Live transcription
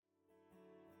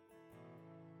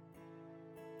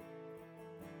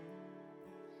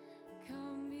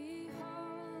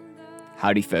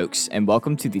Howdy folks, and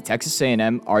welcome to the Texas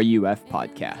A&M RUF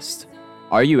podcast.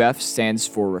 RUF stands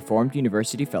for Reformed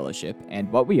University Fellowship,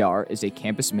 and what we are is a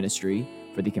campus ministry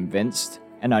for the convinced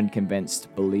and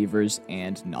unconvinced believers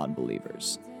and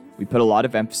non-believers. We put a lot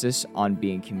of emphasis on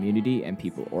being community and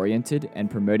people-oriented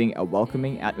and promoting a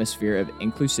welcoming atmosphere of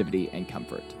inclusivity and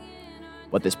comfort.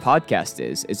 What this podcast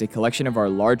is a collection of our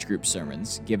large group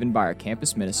sermons given by our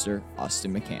campus minister,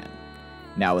 Austin McCann.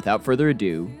 Now, without further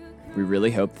ado, we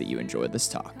really hope that you enjoy this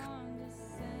talk.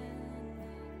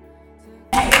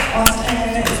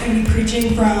 Austin is going to be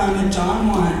preaching from John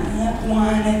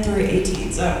 1 through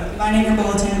 18. So, finding your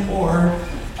bulletin or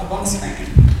up on the screen.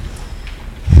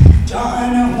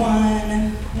 John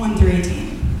 1 through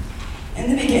 18.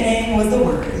 In the beginning was the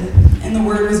Word, and the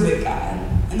Word was with God,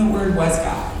 and the Word was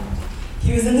God.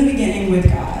 He was in the beginning with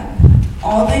God.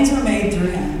 All things were made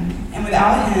through him, and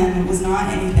without him was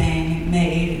not anything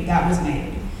made that was made.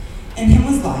 In him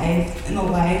was life, and the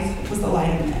life was the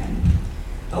light of men.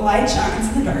 The light shines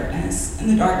in the darkness, and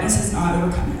the darkness has not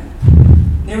overcome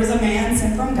it. There was a man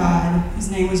sent from God, whose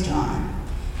name was John.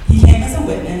 He came as a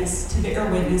witness, to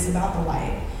bear witness about the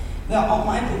light, that all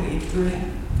might believe through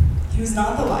him. He was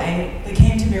not the light, but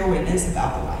came to bear witness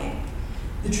about the light.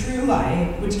 The true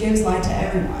light, which gives light to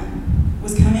everyone,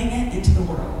 was coming into the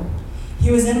world.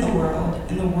 He was in the world,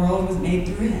 and the world was made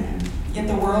through him, yet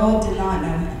the world did not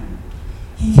know him.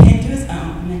 He came to his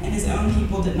own, and his own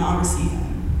people did not receive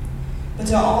him. But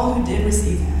to all who did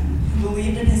receive him, who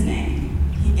believed in his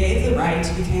name, he gave the right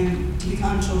to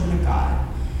become children of God,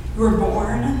 who were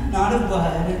born not of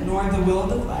blood, nor of the will of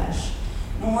the flesh,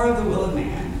 nor of the will of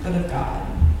man, but of God.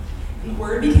 And the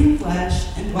Word became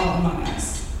flesh and dwelt among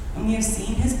us, and we have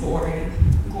seen his glory,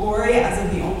 glory as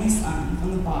of the only Son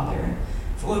from the Father,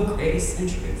 full of grace and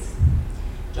truth.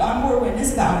 John bore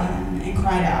witness about him and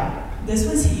cried out, "This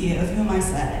was he of whom I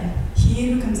said,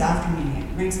 he who comes after me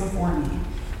ranks before me,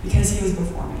 because he was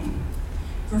before me.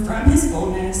 For from his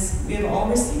fullness we have all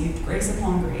received grace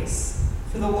upon grace.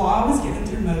 For the law was given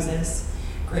through Moses,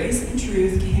 grace and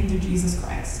truth came through Jesus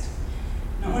Christ.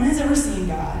 No one has ever seen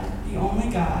God, the only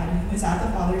God, who is at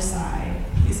the Father's side.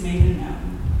 He has made him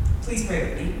known." Please pray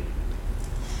with me.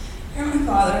 Heavenly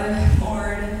Father,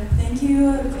 Lord, thank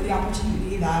you for the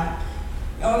opportunity that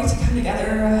we all get to come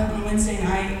together on a Wednesday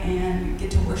night and get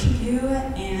to worship you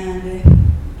and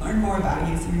learn more about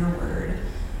you through your word.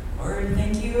 Lord,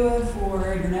 thank you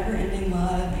for your never-ending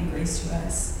love and grace to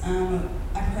us.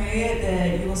 I pray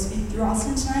that you will speak through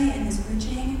Austin tonight in his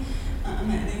preaching,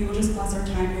 and that you will just bless our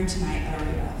time here tonight at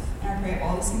RUF. And I pray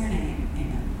all this in your name.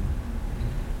 Amen.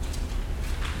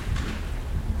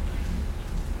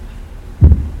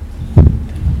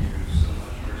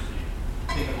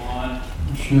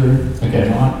 Sure.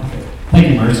 Okay, on. Thank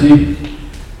you, Mercy.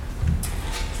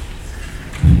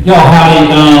 Y'all, howdy.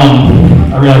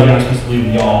 I realize you're not supposed to leave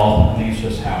with y'all. I think it's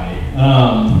just howdy.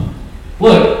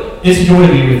 Look, it's a joy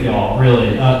to be with y'all,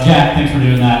 really. Jack, thanks for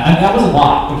doing that. That was a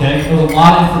lot, okay? It was a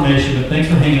lot of information, but thanks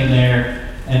for hanging in there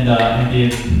and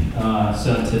being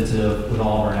sensitive with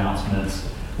all of our announcements.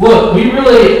 Look, we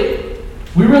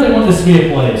really want this to be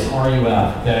a place,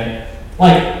 RUF, okay?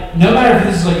 Like, no matter if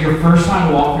this is like your first time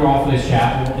to walk through All-Faith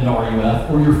Chapel in RUF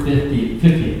or your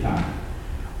 50th time,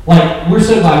 like, we're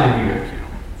so glad you're here.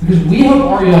 Because we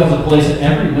hope RUF is a place that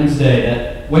every Wednesday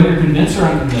that, whether you're convinced or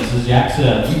unconvinced, as Jack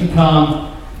said, you can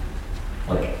come,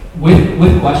 like,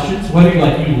 with questions, whether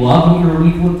you love what your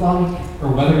week looked like, or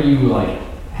whether you, like,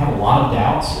 have a lot of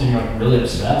doubts and you're, like, really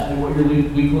upset at what your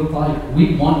week looked like.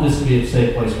 We want this to be a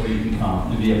safe place where you can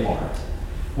come and be a part,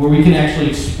 where we can actually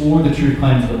explore the true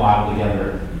claims of the Bible together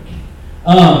every week.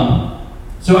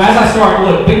 So as I start,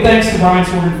 look, big thanks to Brian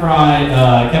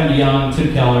Sorgenfry, Kevin DeYoung,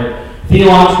 Tim Keller,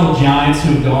 theological giants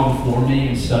who have gone before me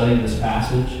in studying this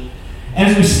passage. And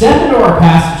as we step into our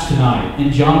passage tonight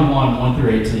in John 1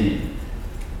 through 18,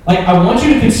 like, I want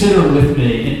you to consider with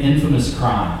me an infamous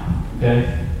crime,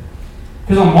 okay?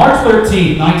 Because on March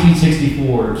 13th,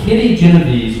 1964, Kitty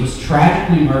Genovese was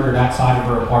tragically murdered outside of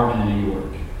her apartment in New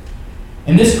York.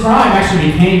 And this crime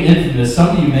actually became infamous.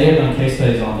 Some of you may have done case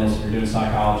studies on this if you're doing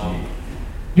psychology.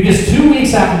 Because 2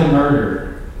 weeks after the murder,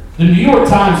 the New York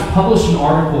Times published an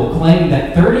article claiming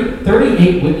that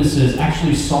 38 witnesses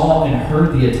actually saw and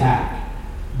heard the attack.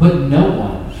 But no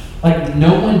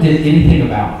one did anything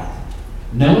about it.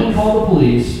 No one called the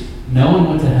police. No one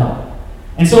went to help.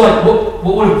 And so, like, what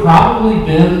would have probably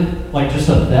been, like, just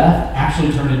a theft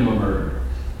actually turned into a murder.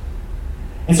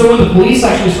 And so when the police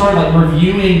actually started, like,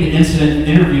 reviewing the incident and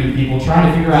interviewing people,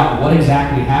 trying to figure out what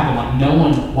exactly happened, like,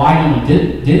 why no one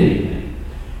did anything,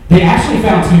 they actually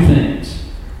found two things.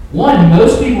 One,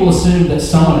 most people assumed that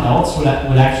someone else would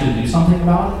actually do something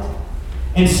about it.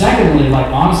 And secondly, like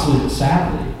honestly but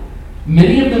sadly,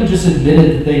 many of them just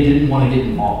admitted that they didn't want to get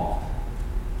involved.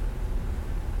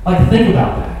 Like think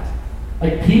about that.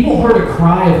 Like people heard a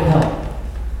cry of help,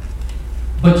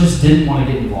 but just didn't want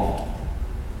to get involved.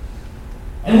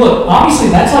 And look, obviously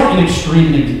that's like an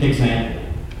extreme example,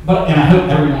 and I hope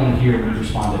everyone here would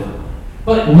respond differently.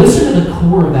 But listen to the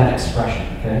core of that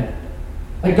expression, okay?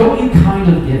 Like don't you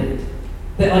kind of get it?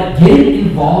 That like getting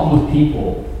involved with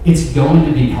people, it's going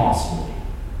to be costly.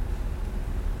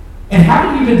 And how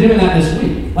have you been doing that this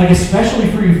week? Like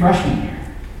especially for your freshman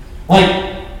year.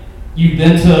 Like you've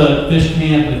been to Fish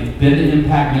Camp, like you've been to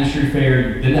Impact Ministry Fair,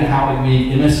 you've been to Howdy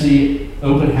Week, MSC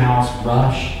Open House,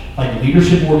 Rush, like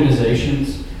leadership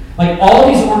organizations. Like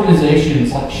all these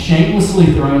organizations like shamelessly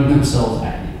throwing themselves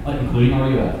at you, like including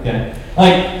RUF, okay?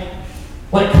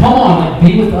 Like come on, like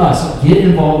be with us, like get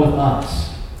involved with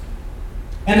us.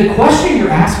 And the question you're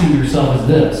asking yourself is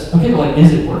this, okay, but like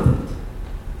is it worth it?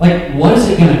 Like what is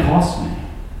it going to cost me?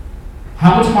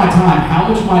 How much of my time, how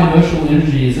much of my emotional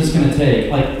energy is this going to take?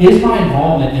 Like is my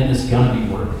involvement in this going to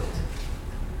be worth it?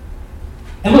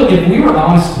 And look, if we were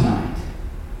honest tonight,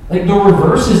 like the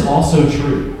reverse is also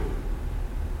true.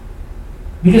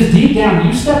 Because deep down,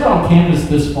 you stepped on campus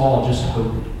this fall just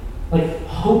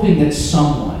hoping that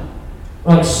someone,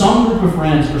 or like some group of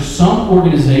friends or some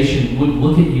organization would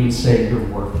look at you and say, you're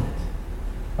worth it.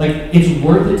 Like, it's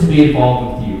worth it to be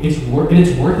involved with you. And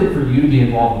it's worth it for you to be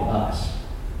involved with us.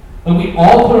 Like, we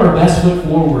all put our best foot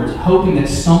forward, hoping that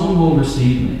someone will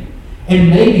receive me. And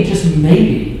maybe, just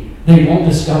maybe, they won't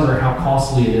discover how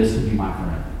costly it is to be my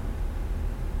friend.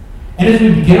 And as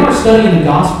we begin our study in the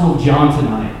Gospel of John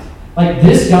tonight, like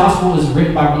this gospel is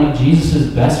written by one of Jesus'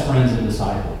 best friends and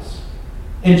disciples.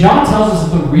 And John tells us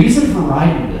that the reason for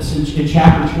writing this, in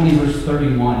chapter 20, verse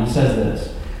 31, he says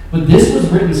this, "But this was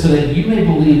written so that you may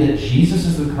believe that Jesus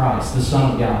is the Christ, the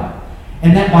Son of God,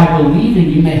 and that by believing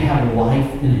you may have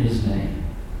life in his name."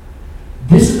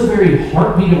 This is the very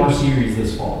heartbeat of our series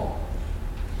this fall.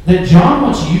 That John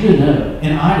wants you to know,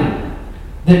 and I to know,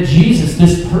 that Jesus,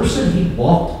 this person he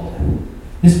walked with,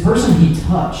 this person he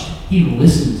touched, he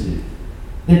listened to,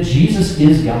 that Jesus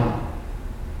is God.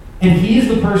 And he is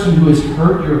the person who has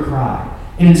heard your cry.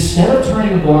 And instead of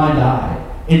turning a blind eye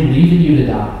and leaving you to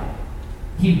die,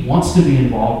 he wants to be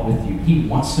involved with you. He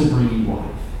wants to bring you life.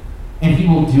 And he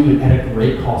will do it at a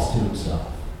great cost to himself.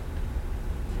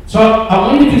 So I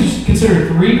want you to consider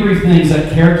three brief things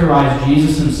that characterize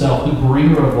Jesus himself, the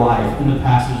bringer of life, in the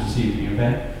passage this evening,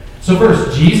 okay? So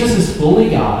first, Jesus is fully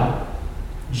God.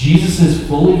 Jesus is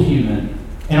fully human.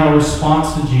 And our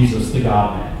response to Jesus, the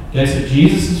God-man. Okay, so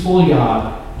Jesus is fully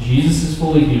God, Jesus is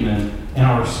fully human, and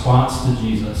our response to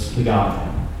Jesus, the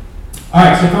God-man. All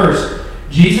right, so first,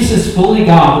 Jesus is fully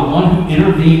God, the one who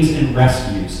intervenes and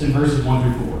rescues, in verses 1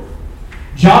 through 4.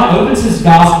 John opens his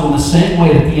gospel in the same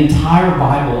way that the entire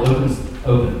Bible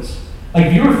opens. Like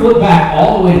if you were to flip back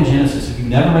all the way to Genesis, if you've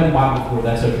never read the Bible before,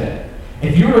 that's okay.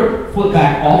 If you were to flip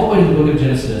back all the way to the book of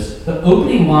Genesis, the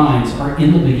opening lines are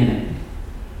in the beginning.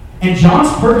 And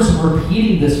John's purpose of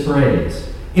repeating this phrase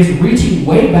is reaching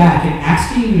way back and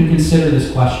asking you to consider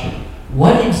this question.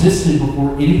 What existed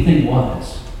before anything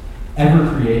was ever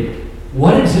created?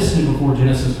 What existed before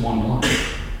Genesis 1:1?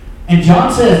 And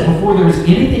John says before there was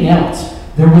anything else,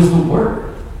 there was the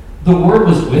Word. The Word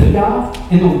was with God,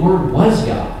 and the Word was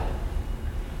God.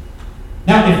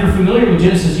 Now, if you're familiar with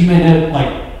Genesis, you may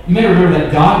remember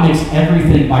that God makes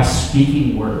everything by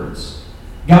speaking words.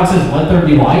 God says, "Let there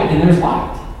be light," and there's light.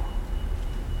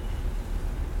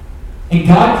 And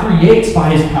God creates by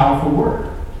his powerful word.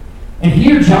 And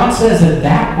here John says that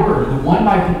that word, the one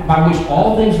by which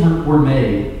all things were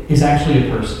made, is actually a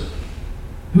person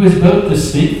who is both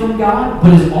distinct from God,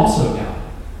 but is also God.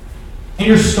 And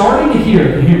you're starting to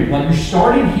you're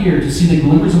starting here to see the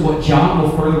glimmers of what John will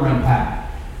further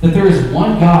unpack. That there is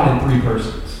one God in three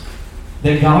persons.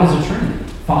 That God is a Trinity,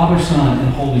 Father, Son, and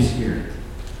Holy Spirit.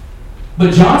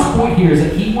 But John's point here is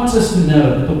that he wants us to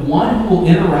know that the one who will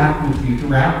interact with you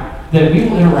that we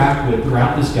will interact with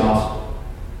throughout this gospel,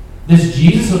 this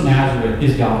Jesus of Nazareth,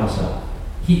 is God himself.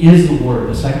 He is the Word,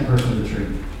 the second person of the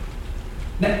Trinity.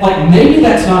 Now, maybe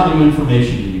that's not new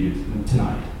information to you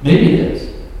tonight. Maybe it is.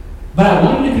 But I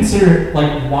want you to consider,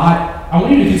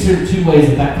 two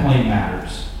ways that claim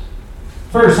matters.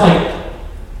 First,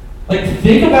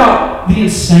 think about the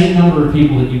insane number of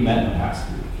people that you met in the past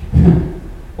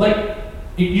week.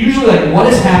 Usually, what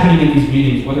is happening in these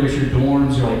meetings, whether it's your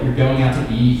dorms or you're going out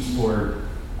to eat or,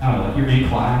 I don't know, you're in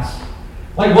class.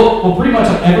 Pretty much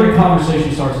every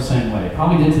conversation starts the same way.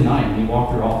 Probably did tonight when we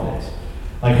walked through all days.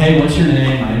 Hey, what's your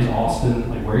name? My name's Austin.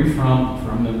 Where are you from? I'm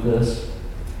from Memphis.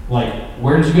 Like,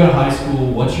 where did you go to high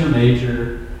school? What's your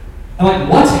major? And like,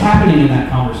 what's happening in that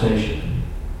conversation?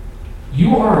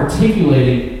 You are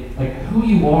articulating like who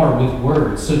you are with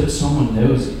words so that someone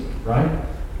knows you, right?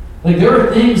 Like, there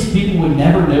are things people would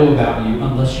never know about you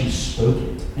unless you spoke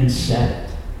it and said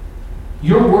it.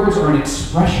 Your words are an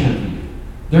expression of you.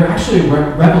 They're actually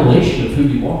a revelation of who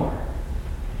you are.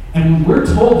 And when we're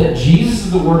told that Jesus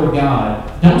is the Word of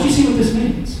God, don't you see what this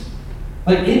means?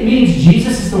 Like, it means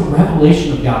Jesus is the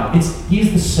revelation of God.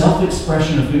 He's the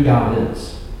self-expression of who God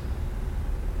is.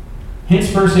 Hence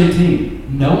verse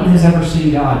 18. No one has ever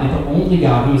seen God, yet the only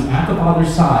God who is at the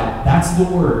Father's side, that's the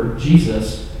Word,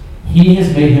 Jesus, He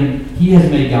has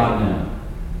made God known.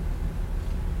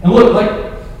 And look,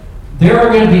 like, there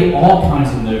are going to be all kinds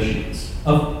of notions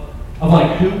of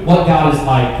like what God is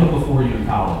like put before you in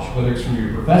college, whether it's from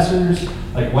your professors,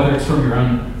 like whether it's from your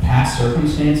own past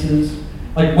circumstances,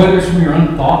 like whether it's from your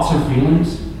own thoughts or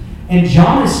feelings. And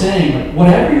John is saying, like,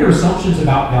 whatever your assumptions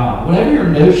about God, whatever your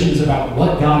notions about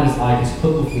what God is like is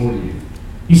put before you.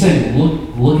 He's saying,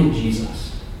 look at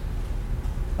Jesus.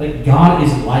 Like, God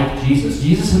is like Jesus.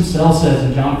 Jesus himself says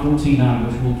in John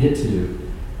 14:9, which we'll get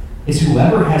to, is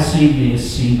whoever has seen me has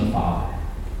seen the Father.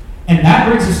 And that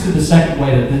brings us to the second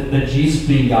way that Jesus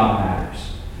being God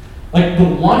matters. Like, the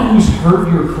one who's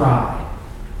heard your cry,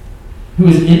 who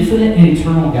is infinite and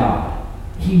eternal God,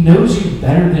 he knows you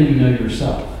better than you know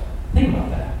yourself. Think about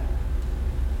that.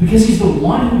 Because he's the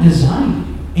one who designed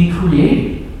you and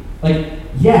created you. Like,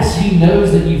 yes, he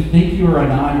knows that you think you are a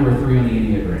 9 or a 3 on the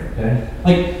Enneagram, okay?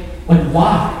 Like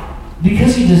why?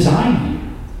 Because he designed you.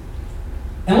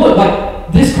 And look,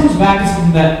 like, this comes back to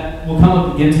something that will come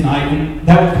up again tonight, and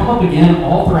that will come up again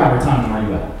all throughout our time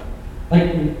in RUF.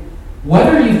 Like,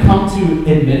 whether you've come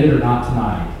to admit it or not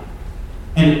tonight,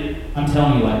 and I'm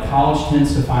telling you, like, college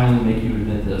tends to finally make you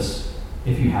admit this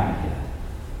if you haven't yet.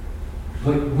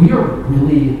 Like, we are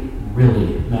really,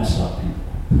 really messed up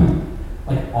people.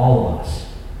 Like, all of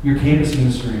us. Your campus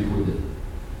ministry included.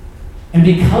 And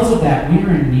because of that, we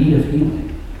are in need of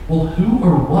healing. Well, who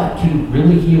or what can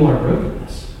really heal our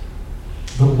brokenness?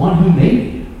 The one who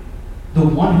made you. The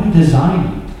one who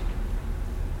designed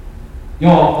you.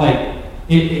 Y'all, like,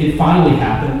 it finally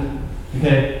happened,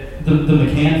 okay? The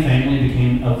McCann family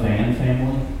became a Van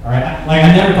family, all right? Like,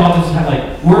 I never thought this was,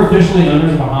 like, we're officially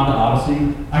owners of a Honda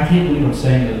Odyssey. I can't believe I'm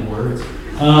saying those words.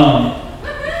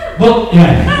 But,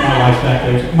 yeah, my wife's back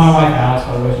there. My wife, Alice,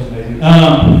 by the way, she's amazing.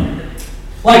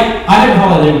 Like, I never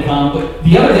thought that they would come, but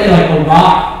the other day, like, a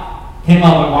rock came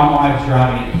up like, while my wife was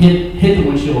driving. It hit the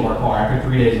windshield of our car after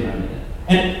 3 days of owning it.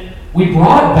 And we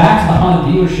brought it back to the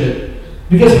Honda dealership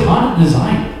because Honda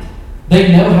designed it.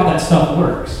 They know how that stuff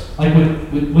works. Like,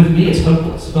 with me, it's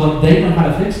hopeless. But like, they know how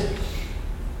to fix it.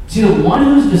 See, the one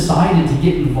who's decided to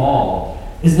get involved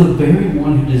is the very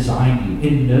one who designed you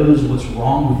and knows what's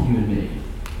wrong with you and me.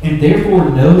 And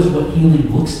therefore knows what healing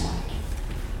looks like.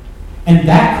 And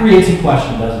that creates a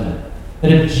question, doesn't it?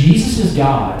 That if Jesus is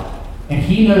God, and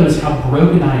he knows how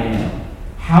broken I am,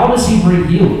 how does he bring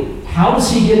healing? How does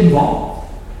he get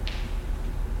involved?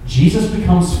 Jesus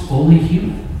becomes fully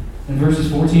human in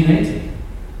verses 14 and 18.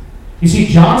 You see,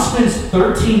 John spends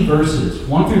 13 verses,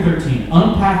 1 through 13,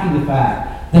 unpacking the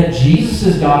fact that Jesus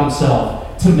is God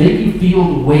himself to make you feel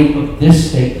the weight of this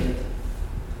statement.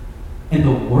 And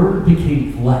the Word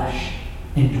became flesh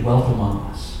and dwelt among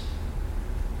us.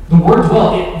 The word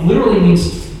dwell, it literally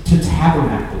means to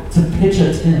tabernacle, to pitch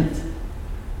a tent.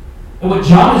 And what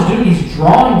John is doing, he's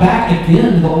drawing back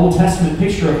again to the Old Testament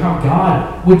picture of how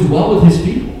God would dwell with his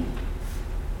people.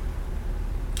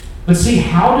 But see,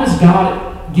 how does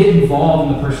God get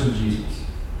involved in the person of Jesus?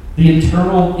 The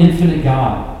eternal, infinite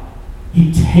God.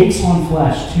 He takes on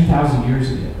flesh 2,000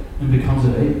 years ago and becomes a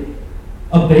baby.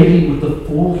 A baby with the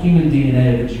full human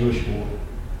DNA of a Jewish boy.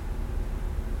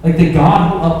 Like, the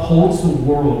God who upholds the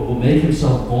world will make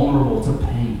himself vulnerable to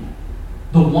pain.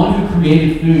 The one who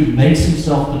created food makes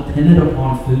himself dependent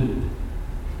upon food.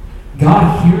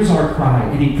 God hears our cry,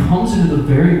 and he comes into the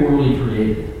very world he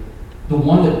created, the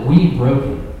one that we've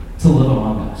broken, to live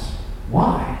among us.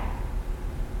 Why?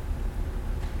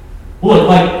 Look,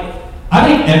 like, I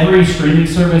think every streaming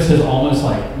service has almost,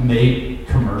 like, made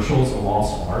commercials a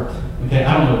lost art. Okay,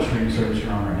 I don't know what streaming service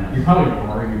you're on right now. You're probably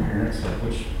ignoring your parents, like,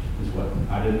 which is what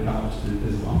I did in college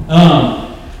as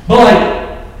well.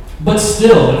 But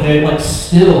still, okay,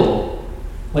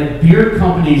 like, beer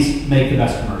companies make the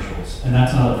best commercials, and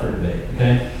that's not up for debate,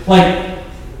 okay? Like,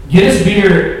 Guinness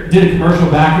Beer did a commercial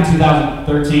back in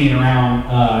 2013 it was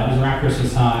around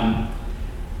Christmas time,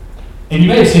 and you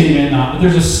may have seen it, you may not, but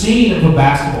there's a scene of a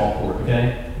basketball court,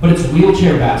 okay? But it's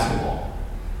wheelchair basketball.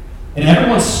 And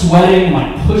everyone's sweating, and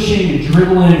like pushing and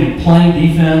dribbling and playing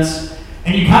defense.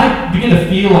 And you kind of begin to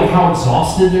feel like how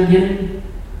exhausted they're getting.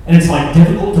 And it's like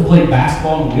difficult to play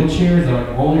basketball in wheelchairs. They're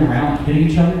like rolling around and hitting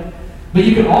each other. But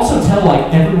you can also tell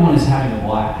like everyone is having a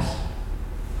blast.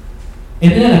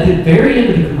 And then at the very end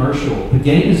of the commercial, the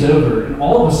game is over, and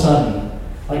all of a sudden,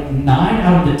 like 9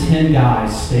 out of the 10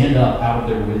 guys stand up out of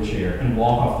their wheelchair and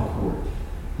walk off the court,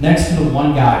 next to the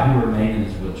one guy who remained in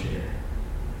his wheelchair.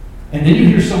 And then you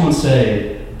hear someone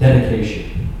say,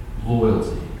 dedication,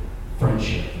 loyalty,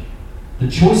 friendship. The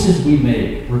choices we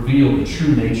make reveal the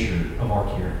true nature of our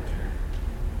character.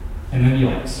 And then you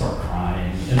like start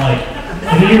crying. And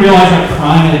then you realize like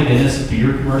crying at a Guinness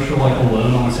beer commercial like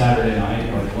alone on a Saturday night.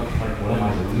 You're like, what am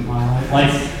I doing with my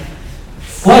life?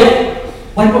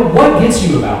 But what gets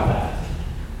you about that?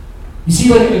 You see,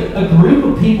 like a group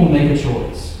of people make a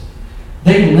choice.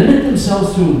 They limit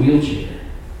themselves to a wheelchair.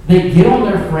 They get on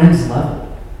their friend's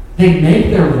level. They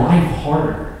make their life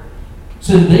harder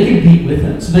so that they can be with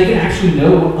him, so they can actually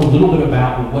know a little bit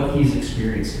about what he's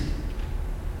experiencing.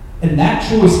 And that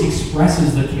choice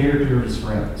expresses the character of his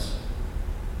friends.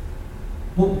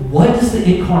 Well, what does the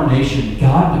incarnation,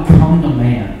 God becoming a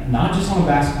man, not just on a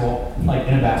basketball, like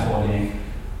in a basketball game,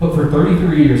 but for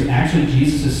 33 years, actually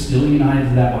Jesus is still united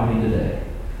to that body today.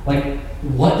 Like,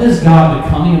 what does God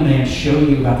becoming a man show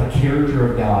you about the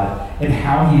character of God and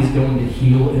how he is going to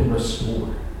heal and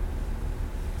restore?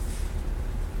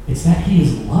 It's that he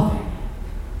is loving.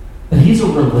 That he's a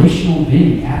relational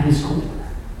being at his core.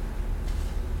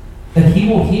 That he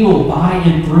will heal by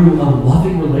and through a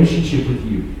loving relationship with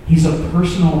you. He's a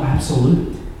personal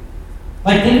absolute.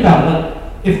 Like, think about it.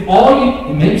 Like, if all you,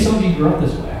 and maybe some of you grew up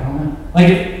this way, I don't know. Like,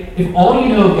 if all you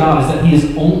know of God is that he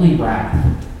is only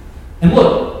wrath, and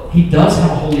look, he does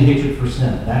have a holy hatred for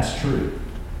sin. That's true.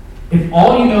 If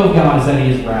all you know of God is that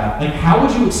he is wrath, like, how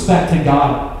would you expect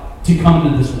God to come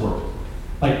into this world?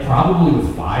 Like, probably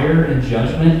with fire and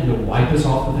judgment and to wipe us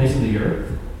off the face of the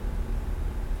earth?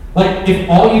 Like, if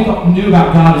all you knew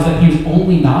about God is that he was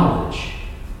only knowledge,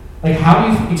 like, how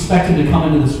do you expect him to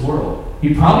come into this world?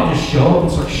 He'd probably just show up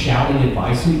and start shouting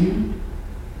advice at you.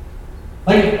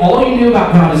 Like, if all you knew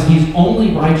about God is he's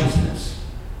only righteousness,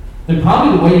 then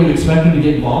probably the way you would expect him to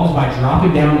get involved is by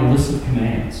dropping down a list of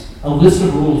commands, a list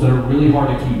of rules that are really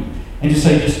hard to keep, and just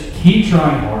say, just keep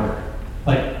trying harder.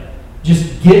 Like,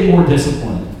 just get more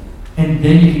discipline, and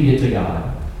then you can get to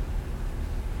God.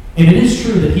 And it is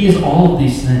true that he is all of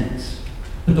these things.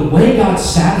 But the way God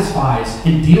satisfies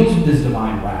and deals with his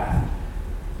divine wrath,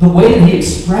 the way that he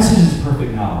expresses his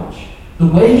perfect knowledge, the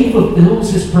way he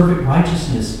fulfills his perfect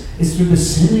righteousness is through the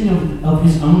sending of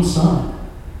his own Son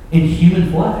in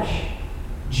human flesh.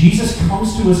 Jesus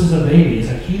comes to us as a baby, as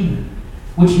a human,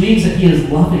 which means that he is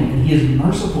loving and he is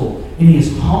merciful and he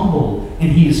is humble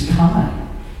and he is kind.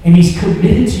 And he's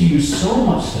committed to you so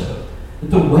much so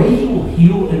that the way he will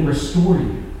heal and restore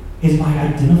you is by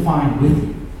identifying with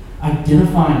you,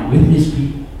 identifying with his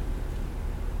people.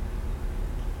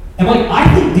 And like,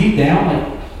 I think deep down,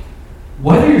 like,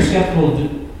 whether you're skeptical of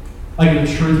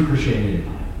the truth of Christianity or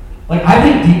not, like, I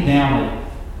think deep down, like,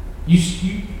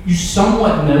 you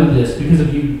somewhat know this because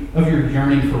of your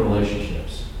yearning for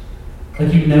relationships.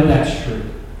 Like, you know that's true.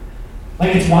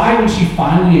 Like, it's why when she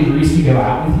finally agrees to go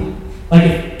out with you, like,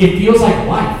 it feels like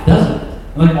life, doesn't it?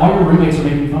 And like, all your roommates are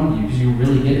making fun of you because you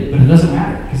really get it, but it doesn't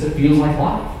matter because it feels like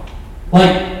life.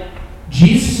 Like,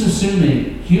 Jesus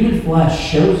assuming human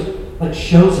flesh shows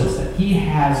us that he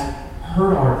has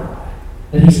heard our cry,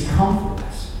 that he's come for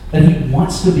us, that he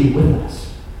wants to be with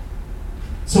us.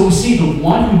 So we see the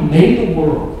one who made the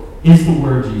world is the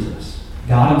Word Jesus,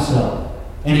 God himself,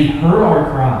 and he heard our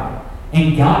cry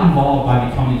and got involved by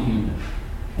becoming human.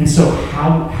 And so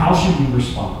how should we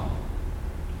respond?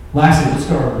 Lastly, let's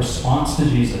go to our response to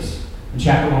Jesus in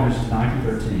chapter 1, verses 9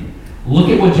 through 13. Look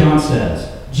at what John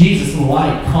says. Jesus, the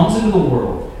light, comes into the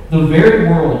world, the very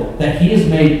world that he has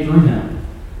made through him.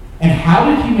 And how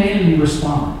did humanity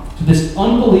respond to this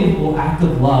unbelievable act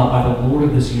of love by the Lord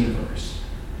of this universe?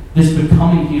 This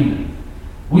becoming human.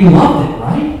 We loved it,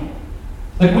 right?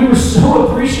 Like, we were so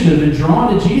appreciative and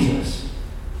drawn to Jesus.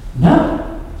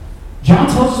 No. John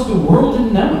tells us the world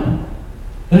didn't know him.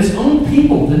 That his own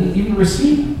people didn't even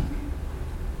receive him.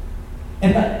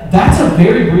 And that's a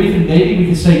very brief and maybe we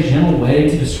could say gentle way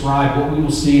to describe what we will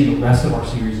see in the rest of our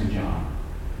series in John.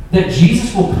 That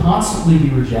Jesus will constantly be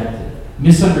rejected,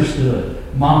 misunderstood,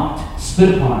 mocked,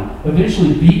 spit upon,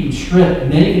 eventually beaten,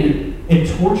 stripped, naked, and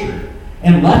tortured,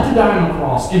 and left to die on a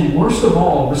cross, and worst of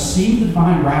all, receive the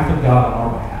divine wrath of God on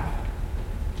our behalf.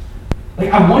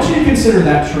 Like, I want you to consider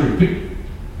that true.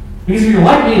 Because if you're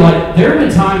like me, like, there have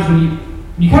been times when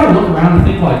you kind of look around and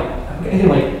think like, okay,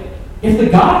 like, if the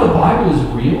God of the Bible is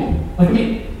real,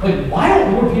 why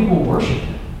don't more people worship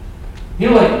him?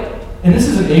 And this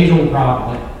is an age-old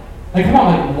problem. Come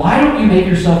on, why don't you make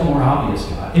yourself more obvious,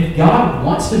 God? If God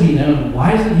wants to be known,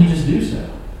 why doesn't he just do so?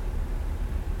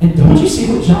 And don't you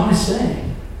see what John is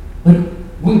saying?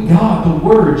 When God, the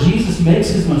Word, Jesus makes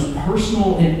his most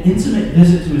personal and intimate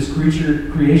visit to his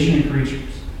creation and creatures,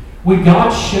 when God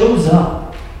shows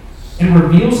up and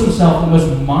reveals himself in the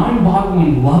most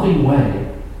mind-boggling, loving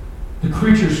way, the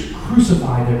creatures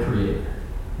crucify their Creator.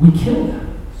 We kill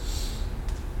them.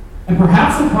 And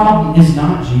perhaps the problem is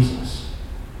not Jesus.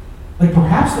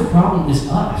 Perhaps the problem is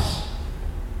us.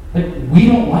 We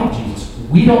don't like Jesus.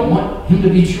 We don't want him to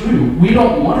be true. We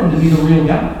don't want him to be the real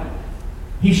God.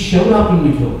 He showed up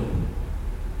and we killed him.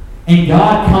 And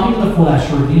God, coming in the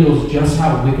flesh, reveals just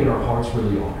how wicked our hearts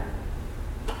really are.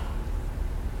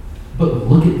 But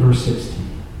look at verse 16.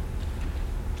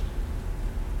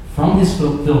 From his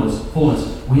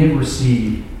fullness, we have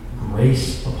received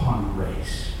grace upon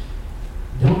grace.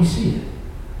 Don't you see it?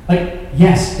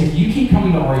 Yes, if you keep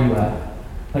coming to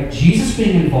RUF, Jesus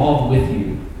being involved with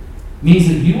you means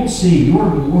that you will see you are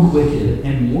more wicked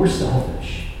and more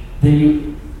selfish than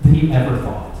you ever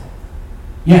thought.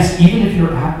 Yes, even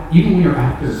when you're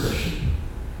after a Christian.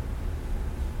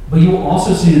 But you will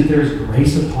also see that there is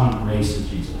grace upon grace in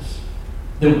Jesus.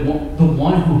 The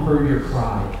one who heard your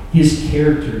cry, his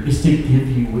character is to give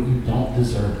you what you don't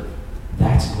deserve.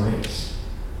 That's grace.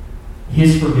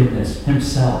 His forgiveness,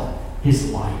 himself,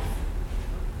 his life.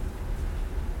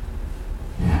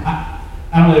 I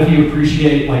don't know if you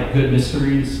appreciate good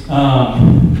mysteries.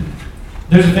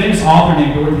 There's a famous author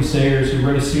named Dorothy Sayers who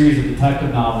wrote a series of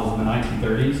detective novels in the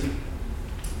 1930s.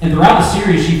 And throughout the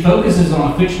series, she focuses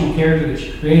on a fictional character that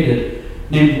she created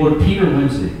named Lord Peter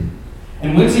Wimsey.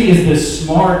 And Wimsey is this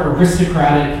smart,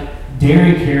 aristocratic,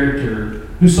 daring character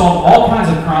who solved all kinds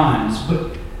of crimes.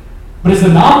 But as the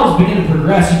novels begin to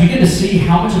progress, you begin to see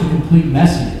how much of a complete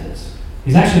mess he is.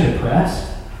 He's actually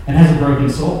depressed and has a broken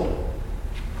soul.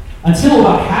 Until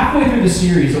about halfway through the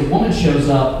series, a woman shows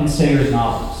up in Sayers'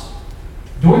 novels.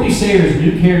 Dorothy Sayers'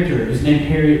 new character is named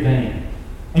Harriet Vane,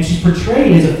 and she's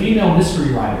portrayed as a female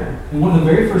mystery writer and one of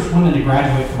the very first women to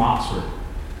graduate from Oxford.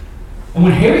 And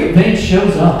when Harriet Vane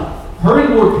shows up, her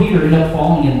and Lord Peter end up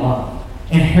falling in love,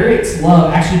 and Harriet's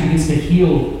love actually begins to heal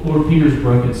Lord Peter's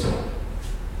broken soul.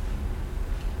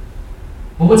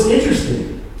 But what's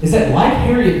interesting is that, like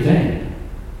Harriet Vane,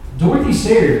 Dorothy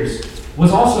Sayers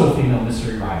was also a female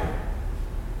mystery writer.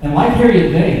 And like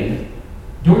Harriet Vane,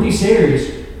 Dorothy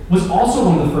Sayers was also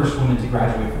one of the first women to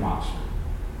graduate from Oxford.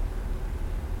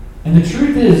 And the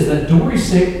truth is that Dorothy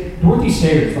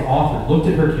Sayers, the author, looked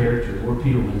at her character, Lord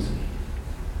Peter Wimsey,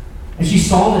 and she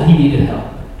saw that he needed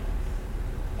help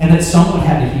and that someone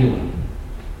had to heal him.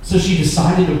 So she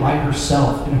decided to write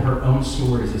herself into her own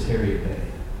stories as Harriet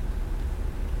Vane.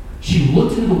 She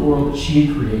looked into the world that she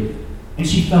had created, and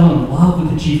she fell in love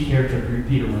with the chief character,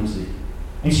 Peter Wimsey.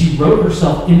 And she wrote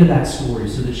herself into that story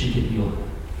so that she could heal her.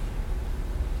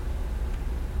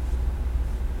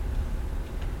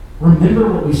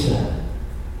 Remember what we said.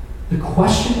 The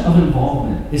question of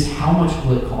involvement is, how much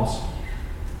will it cost me?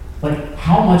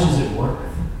 How much is it worth?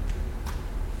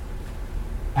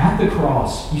 At the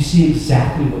cross, you see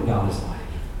exactly what God is like.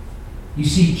 You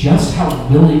see just how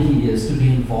willing he is to be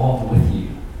involved with you.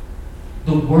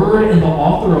 The Word and the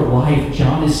author of life,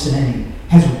 John is saying,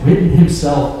 has written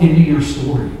himself into your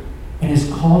story and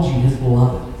has called you his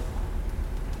beloved.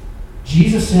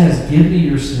 Jesus says, give me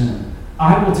your sin.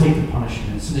 I will take the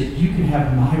punishment so that you can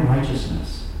have my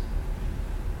righteousness.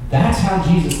 That's how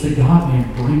Jesus, the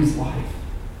God-man, brings life.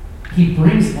 He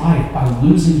brings life by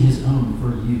losing his own for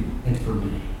you and for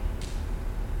me.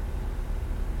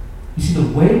 You see,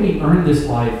 the way we earn this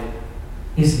life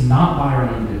is not by our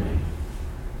own doing.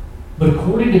 But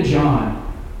according to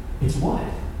John, it's what?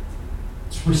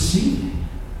 It's receiving.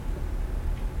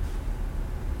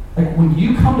 When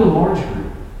you come to a large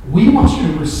group, we want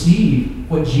you to receive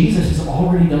what Jesus has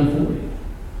already done for you.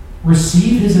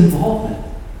 Receive his involvement,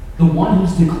 the one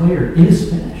who's declared, it is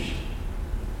finished.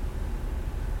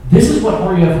 This is what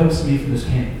RUF hopes to be from this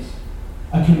campus.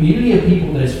 A community of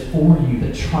people that is for you,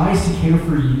 that tries to care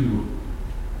for you,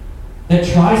 that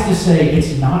tries to say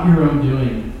it's not your own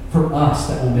doing for us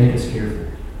that will make us care for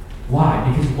you. Why?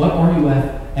 Because what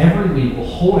RUF every week will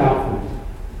hold out for you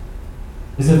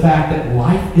is the fact that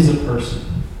life is a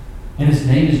person, and his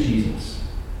name is Jesus.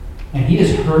 And he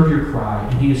has heard your cry,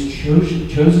 and he has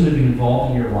chosen to be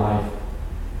involved in your life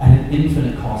at an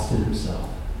infinite cost to himself,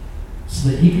 so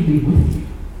that he can be with you,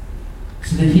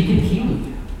 so that he can heal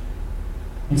you,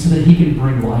 and so that he can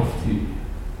bring life to you.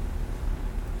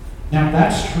 Now, if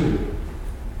that's true,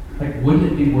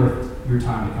 wouldn't it be worth your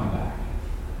time to come back?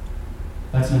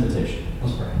 That's an invitation.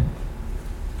 Let's pray.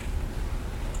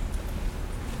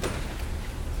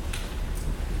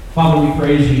 Father, we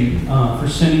praise you for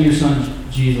sending your Son,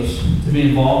 Jesus, to be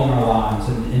involved in our lives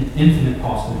at an infinite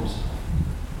cost to himself.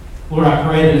 Lord, I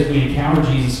pray that as we encounter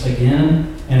Jesus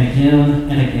again and again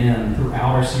and again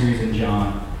throughout our series in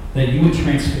John, that you would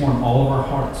transform all of our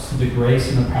hearts through the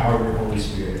grace and the power of your Holy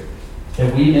Spirit,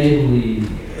 that we may believe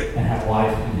and have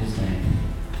life in his name.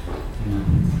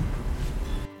 Amen.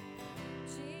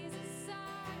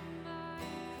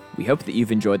 We hope that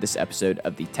you've enjoyed this episode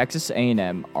of the Texas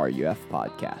A&M RUF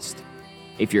podcast.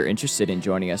 If you're interested in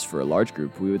joining us for a large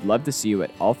group, we would love to see you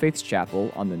at All Faiths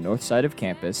Chapel on the north side of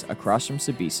campus across from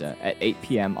Sabisa at 8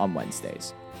 p.m. on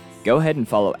Wednesdays. Go ahead and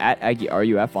follow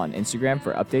 @AggieRUF on Instagram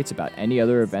for updates about any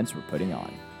other events we're putting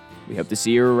on. We hope to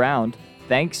see you around.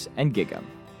 Thanks, and gig 'em.